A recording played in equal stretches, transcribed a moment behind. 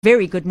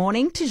Very good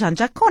morning to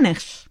Jean-Jacques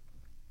Cornish.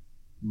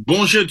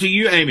 Bonjour to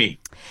you, Amy.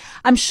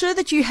 I'm sure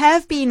that you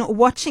have been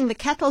watching the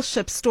cattle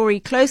ship story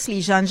closely,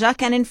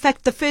 Jean-Jacques, and in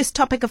fact the first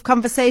topic of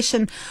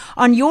conversation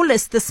on your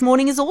list this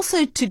morning is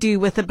also to do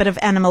with a bit of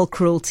animal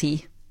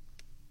cruelty.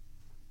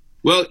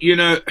 Well,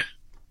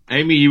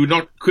 Amy,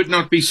 could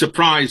not be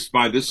surprised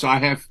by this. I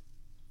have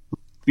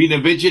been a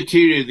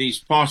vegetarian these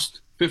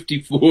past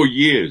 54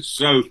 years,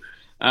 so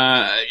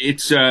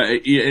it's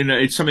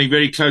something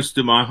very close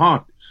to my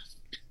heart.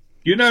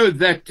 You know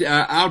that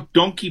our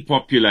donkey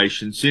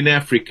populations in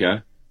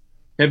Africa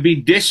have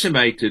been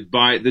decimated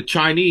by the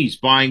Chinese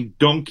buying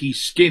donkey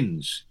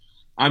skins.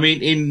 I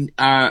mean, in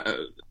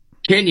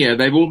Kenya,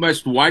 they've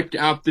almost wiped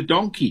out the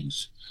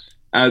donkeys.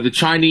 The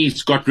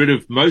Chinese got rid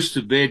of most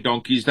of their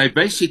donkeys. They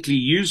basically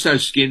use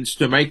those skins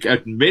to make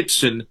a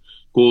medicine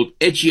called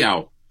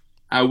Ejiao,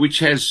 which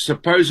has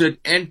supposed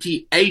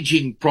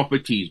anti-aging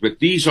properties, but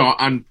these are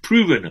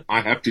unproven,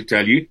 I have to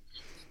tell you.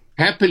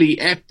 Happily,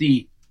 at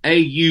the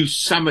AU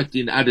summit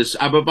in Addis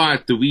Ababa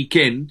at the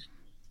weekend,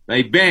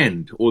 they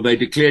banned or they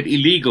declared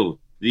illegal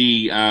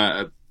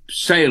the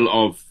sale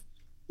of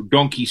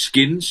donkey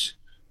skins,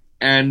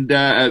 and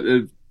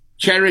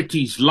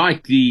charities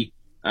like the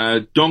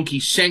Donkey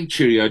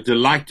Sanctuary are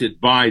delighted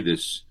by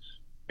this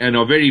and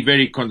are very,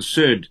 very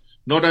concerned.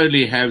 Not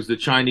only has the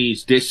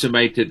Chinese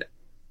decimated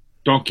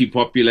donkey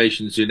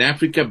populations in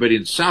Africa, but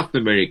in South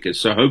America.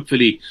 So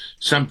hopefully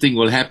something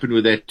will happen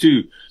with that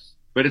too.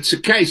 But it's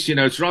a case,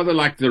 it's rather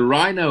like the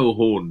rhino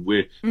horn,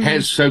 where it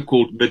has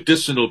so-called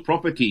medicinal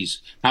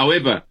properties.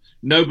 However,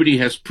 nobody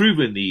has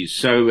proven these.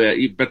 So,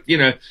 but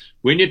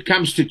when it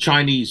comes to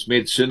Chinese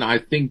medicine, I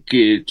think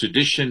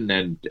tradition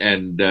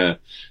and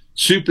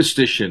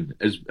superstition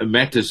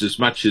matters as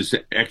much as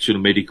actual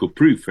medical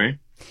proof, eh?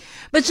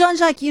 But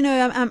Jean-Jacques,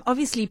 I'm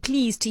obviously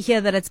pleased to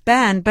hear that it's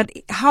banned, but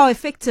how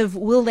effective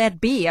will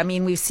that be? I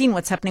mean, we've seen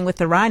what's happening with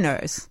the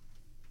rhinos.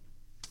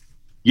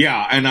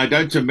 Yeah, and I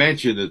don't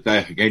imagine that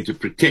they're going to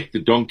protect the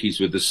donkeys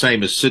with the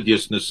same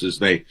assiduousness as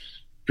they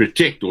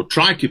protect or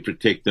try to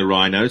protect the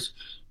rhinos.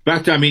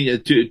 But I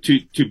mean,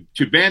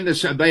 to ban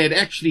this, they had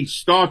actually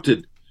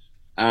started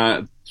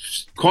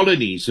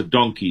colonies of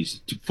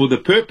donkeys for the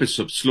purpose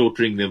of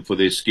slaughtering them for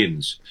their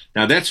skins.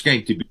 Now that's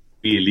going to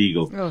be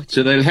illegal,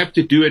 so they'll have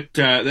to do it.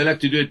 They'll have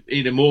to do it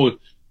in a more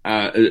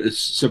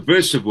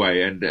subversive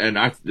way, and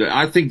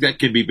I think that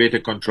can be better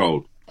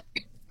controlled.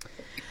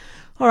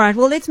 All right,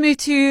 well, let's move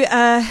to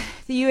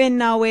the UN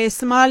now, where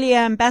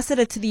Somalia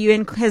ambassador to the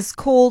UN has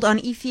called on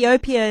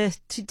Ethiopia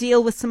to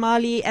deal with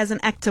Somali as an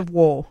act of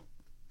war.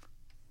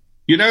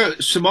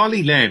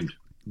 Somaliland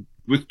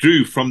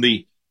withdrew from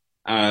the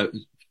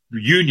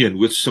union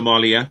with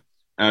Somalia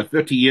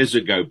 30 years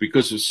ago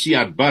because of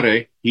Siad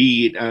Barre.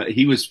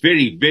 He was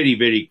very, very,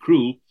 very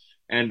cruel,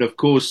 and of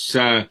course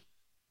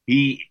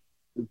he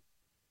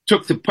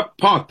took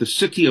the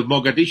city of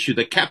Mogadishu,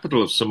 the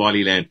capital of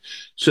Somaliland,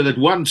 so that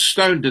one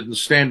stone didn't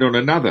stand on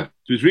another.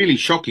 It was really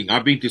shocking.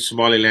 I've been to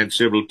Somaliland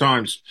several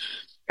times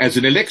as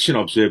an election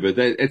observer.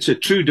 It's a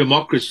true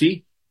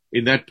democracy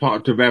in that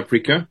part of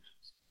Africa.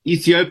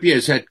 Ethiopia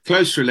has had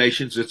close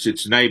relations. It's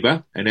its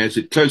neighbor, and has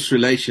had close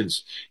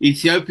relations.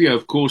 Ethiopia,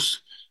 of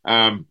course,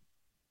 30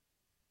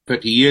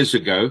 years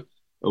ago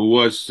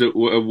was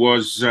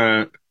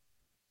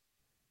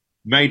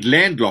made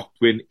landlocked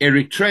when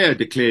Eritrea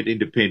declared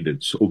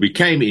independence or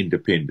became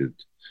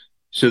independent.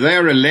 So they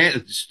are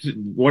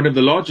one of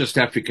the largest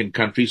African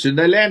countries, and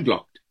they're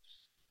landlocked.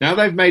 Now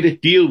they've made a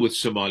deal with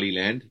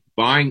Somaliland,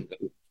 buying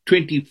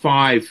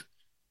 25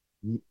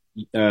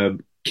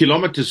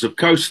 kilometers of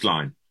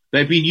coastline.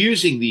 They've been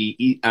using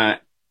the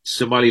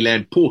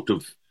Somaliland port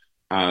of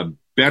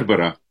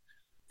Berbera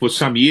for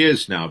some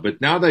years now,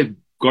 but now they're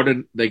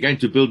going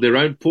to build their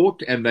own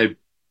port and a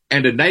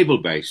naval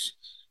base.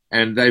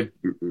 And they've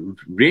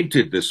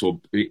rented this, or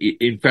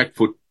in fact,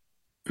 for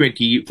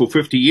 50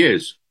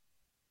 years.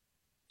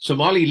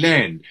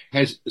 Somalia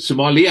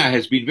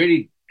has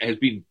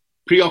been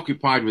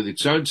preoccupied with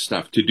its own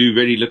stuff to do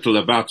very little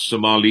about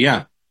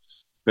Somalia.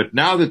 But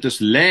now that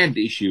this land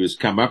issue has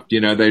come up,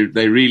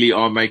 they really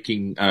are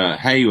making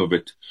hay of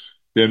it.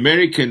 The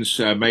Americans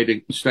made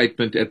a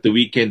statement at the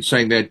weekend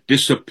saying they're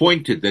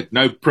disappointed that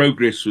no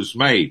progress was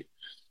made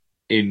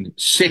in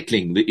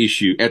settling the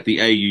issue at the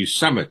AU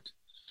summit.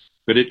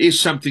 But it is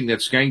something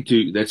that's going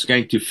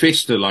to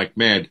fester like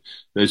mad.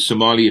 The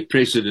Somalia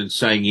president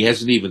saying he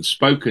hasn't even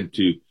spoken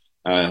to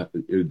the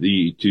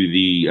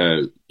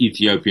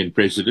Ethiopian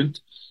president,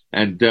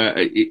 and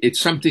it's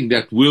something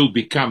that will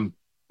become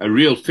a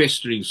real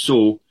festering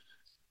sore.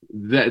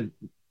 That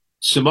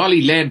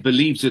Somaliland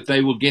believes that they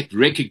will get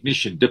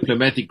recognition,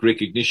 diplomatic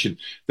recognition.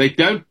 They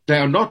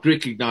are not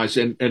recognized,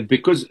 and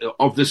because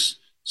of this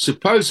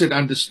supposed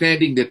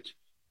understanding that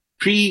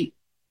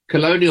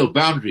pre-colonial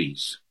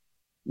boundaries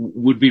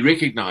would be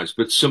recognized,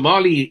 but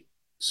Somaliland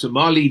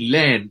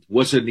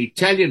was an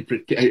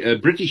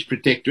British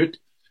protectorate,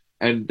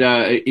 and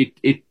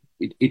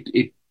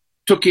it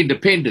took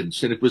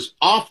independence, and it was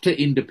after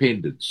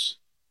independence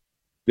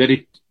that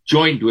it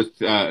joined with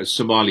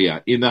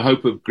Somalia in the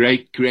hope of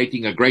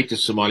creating a greater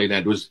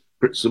Somaliland. Was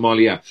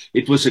Somalia?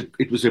 It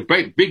was a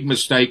big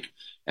mistake,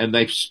 and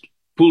they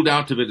pulled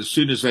out of it as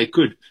soon as they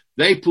could.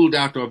 They pulled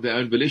out of their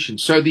own volition.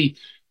 So the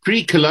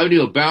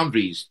pre-colonial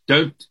boundaries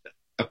don't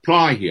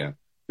apply here,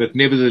 but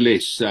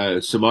nevertheless,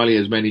 Somalia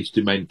has managed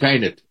to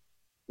maintain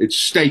its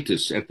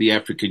status at the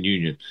African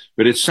Union.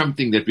 But it's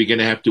something that we're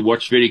going to have to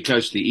watch very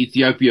closely.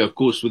 Ethiopia, of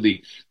course, with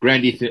the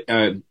Grand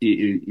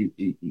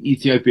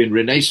Ethiopian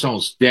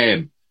Renaissance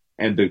Dam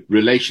and the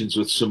relations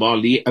with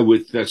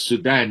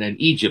Sudan and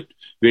Egypt,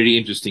 very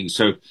interesting.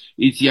 So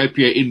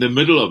Ethiopia in the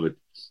middle of it,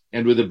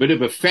 and with a bit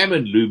of a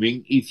famine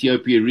looming,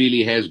 Ethiopia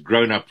really has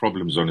grown-up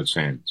problems on its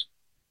hands.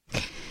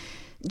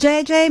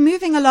 JJ,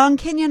 moving along,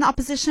 Kenyan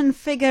opposition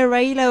figure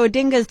Raila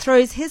Odinga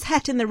throws his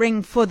hat in the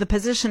ring for the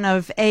position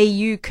of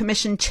AU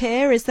Commission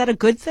Chair. Is that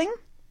a good thing?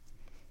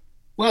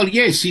 Well,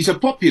 yes, he's a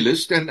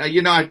populist. And,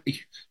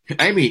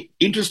 Amy,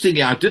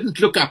 interestingly, I didn't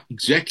look up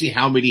exactly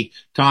how many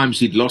times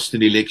he'd lost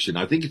an election.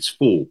 I think it's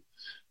 4.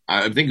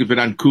 I think it's a bit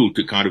uncool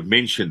to kind of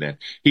mention that.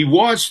 He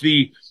was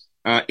the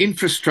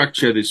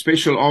the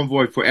special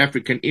envoy for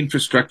African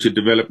infrastructure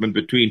development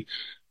between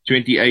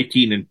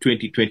 2018 and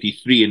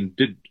 2023, and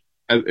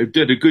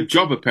did a good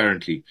job,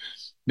 apparently.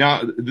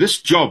 Now,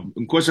 this job,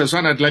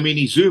 Nkosazana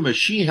Dlamini Zuma,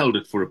 she held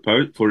it for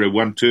a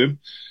one term.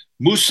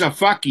 Musa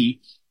Faki,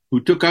 who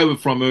took over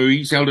from her,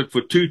 he's held it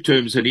for 2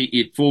 terms, and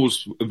it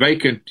falls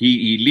vacant.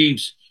 He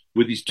leaves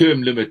with his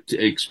term limit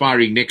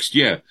expiring next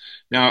year.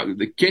 Now,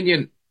 the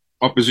Kenyan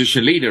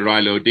opposition leader,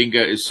 Raila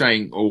Odinga, is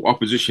saying, or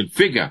opposition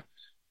figure,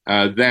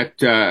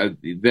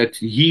 that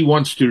he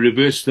wants to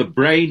reverse the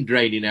brain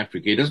drain in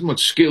Africa. He doesn't want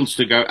skills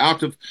to go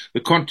out of the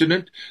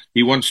continent.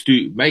 He wants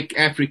to make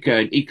Africa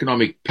an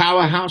economic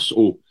powerhouse,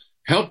 or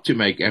help to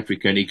make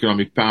Africa an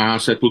economic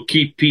powerhouse that will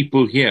keep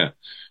people here.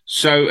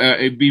 So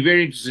it'd be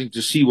very interesting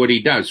to see what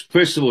he does.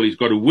 First of all, he's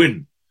got to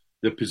win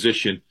the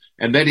position,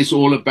 and that is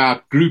all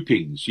about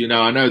groupings.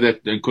 I know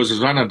that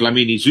Nkosazana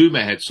Dlamini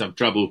Zuma had some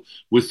trouble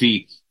with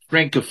the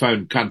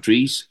Francophone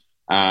countries,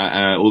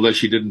 although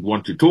she didn't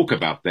want to talk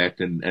about that,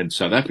 and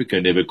South Africa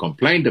never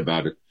complained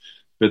about it.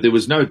 But there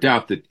was no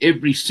doubt that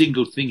every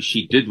single thing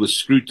she did was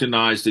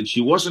scrutinized, and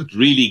she wasn't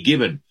really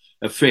given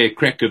a fair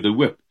crack of the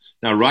whip.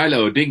 Now,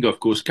 Raila Odinga, of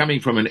course, coming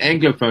from an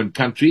Anglophone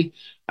country,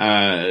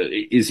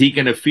 is he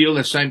going to feel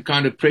the same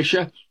kind of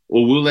pressure?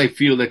 Or will they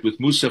feel that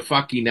with Musa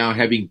Faki now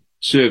having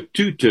served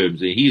 2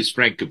 terms, and he is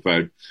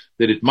Francophone,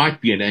 that it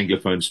might be an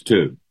Anglophone's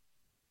term?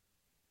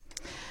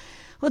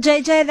 Well,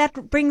 JJ,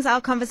 that brings our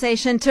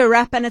conversation to a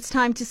wrap, and it's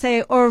time to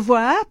say au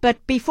revoir.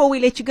 But before we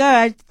let you go,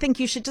 I think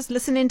you should just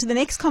listen into the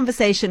next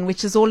conversation,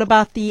 which is all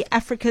about the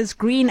Africa's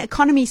Green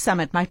Economy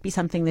Summit. Might be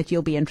something that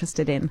you'll be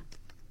interested in.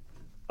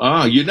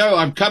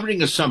 I'm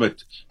covering a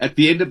summit at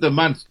the end of the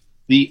month,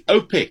 the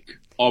OPEC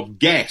of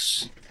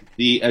gas.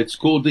 It's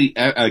called the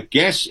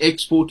Gas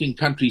Exporting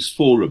Countries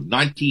Forum,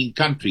 19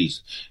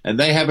 countries, and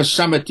they have a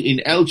summit in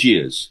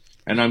Algiers,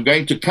 and I'm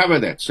going to cover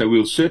that. So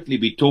we'll certainly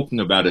be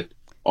talking about it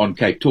on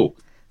Cape Talk.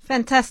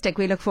 Fantastic.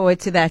 We look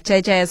forward to that.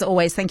 JJ, as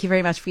always, thank you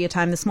very much for your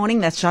time this morning.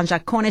 That's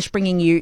Jean-Jacques Cornish bringing you